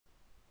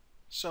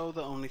So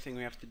the only thing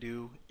we have to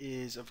do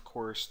is, of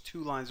course,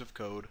 2 lines of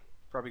code.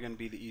 Probably going to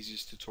be the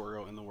easiest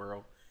tutorial in the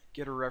world.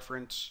 Get a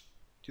reference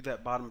to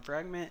that bottom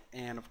fragment,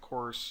 and of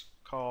course,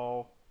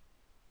 call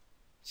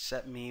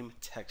set meme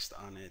text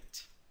on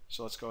it.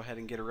 So let's go ahead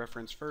and get a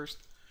reference first.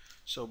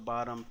 So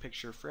bottom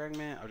picture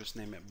fragment, I'll just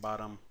name it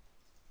bottom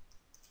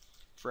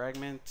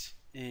fragment,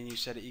 and you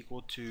set it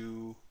equal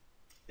to,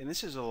 and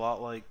this is a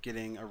lot like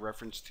getting a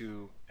reference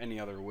to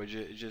any other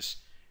widget. It just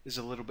is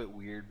a little bit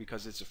weird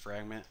because it's a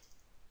fragment.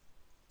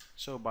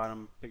 So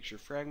bottom picture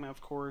fragment,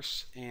 of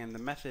course, and the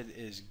method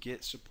is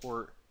get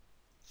support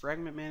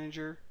fragment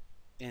manager,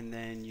 and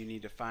then you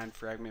need to find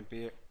fragment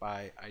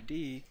by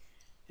ID,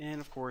 and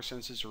of course,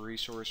 since it's a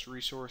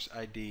resource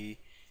ID,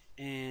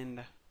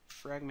 and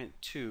fragment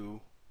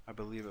 2, I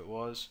believe it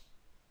was.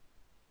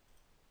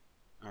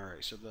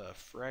 Alright, so the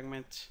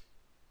fragment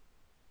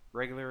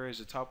regular is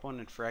the top one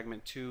and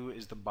fragment 2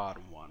 is the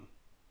bottom one.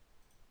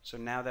 So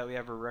now that we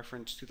have a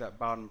reference to that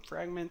bottom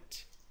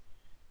fragment,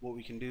 what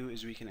we can do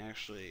is we can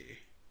actually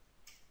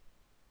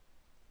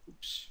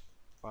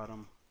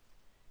bottom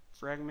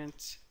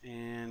fragment,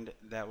 and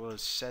that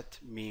was set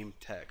meme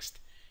text.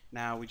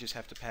 Now we just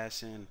have to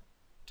pass in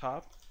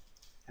top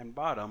and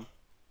bottom,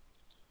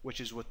 which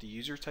is what the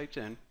user typed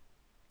in.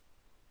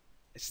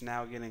 It's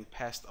now getting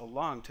passed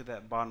along to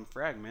that bottom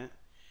fragment,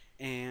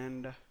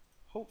 and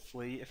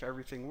hopefully, if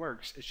everything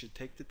works, it should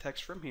take the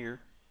text from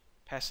here,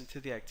 pass it to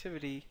the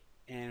activity,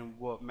 and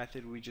what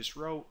method we just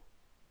wrote,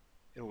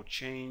 it will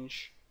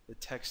change the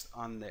text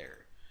on there.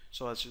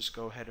 So let's just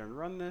go ahead and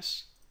run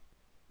this.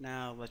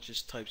 Now let's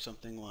just type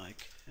something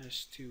like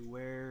as to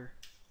wear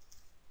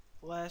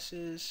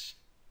glasses,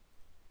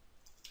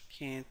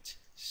 can't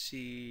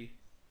see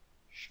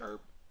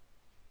sharp,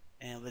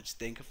 and let's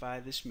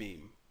dankify this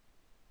meme.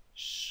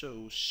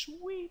 So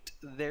sweet,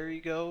 there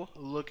you go,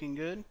 looking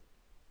good.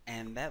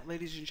 And that,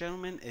 ladies and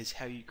gentlemen, is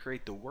how you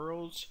create the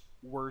world's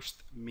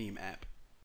worst meme app.